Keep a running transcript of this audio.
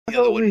the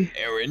other one,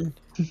 Aaron.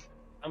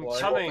 I'm What?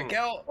 coming. Look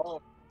out.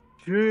 Oh,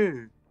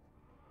 Shit.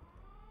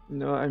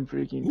 No, I'm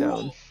freaking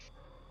down.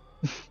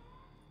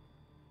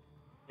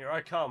 here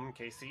I come,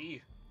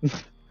 KC.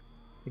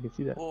 I can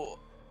see that. Oh.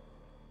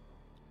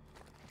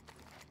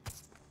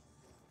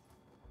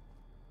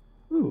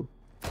 Ooh.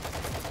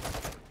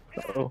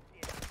 Uh-oh.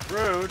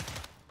 Rude.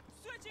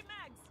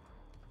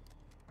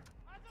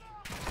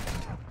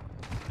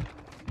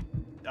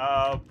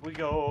 Up we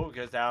go,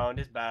 cause sound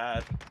is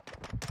bad.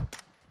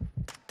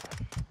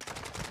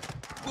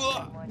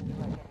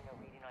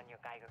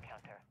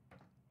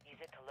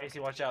 Casey,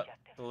 watch out.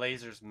 The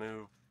lasers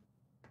move.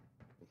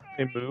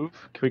 They move?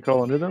 Can we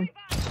crawl under them?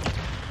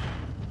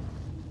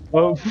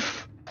 Oh!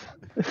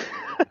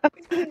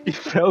 You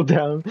fell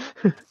down.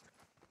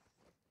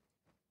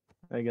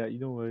 I got you,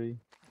 don't worry.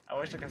 I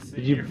wish I could see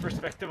Did you- your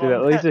perspective Did on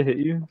that laser hit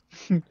you?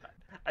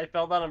 I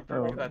fell down on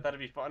purpose. Oh. I thought it'd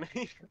be funny.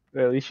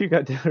 Well, at least you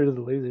got rid of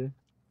the laser.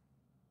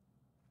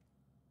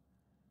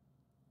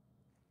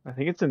 I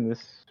think it's in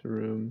this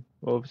room.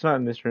 Well, if it's not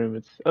in this room,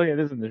 it's... Oh yeah, it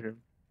is in this room.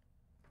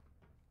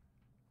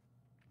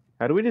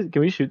 How do we just...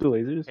 Can we shoot the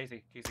lasers?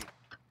 Casey,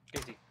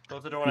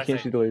 close the door when You I can't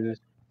say. shoot the lasers.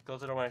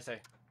 Close the door when I say.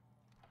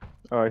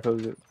 Oh, I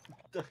closed it.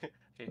 Okay,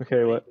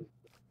 Okay, what?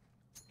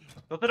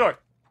 Close the door.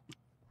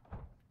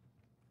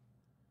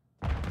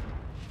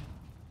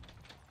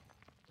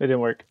 It didn't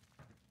work.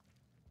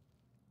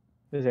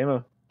 There's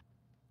ammo.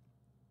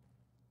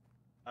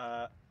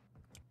 I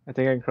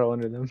think I can crawl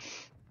under them.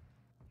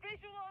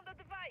 Visual on the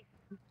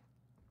device.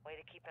 Way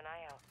to keep an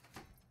eye out.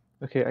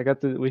 Okay, I got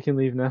the... We can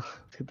leave now.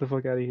 Let's get the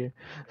fuck out of here.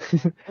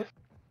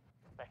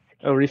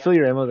 Oh, refill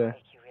your ammo there.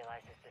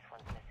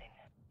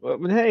 Well,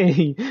 but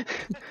hey!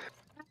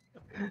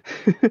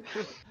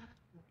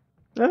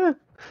 Ah,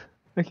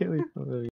 I can't leave. Oh, there we go.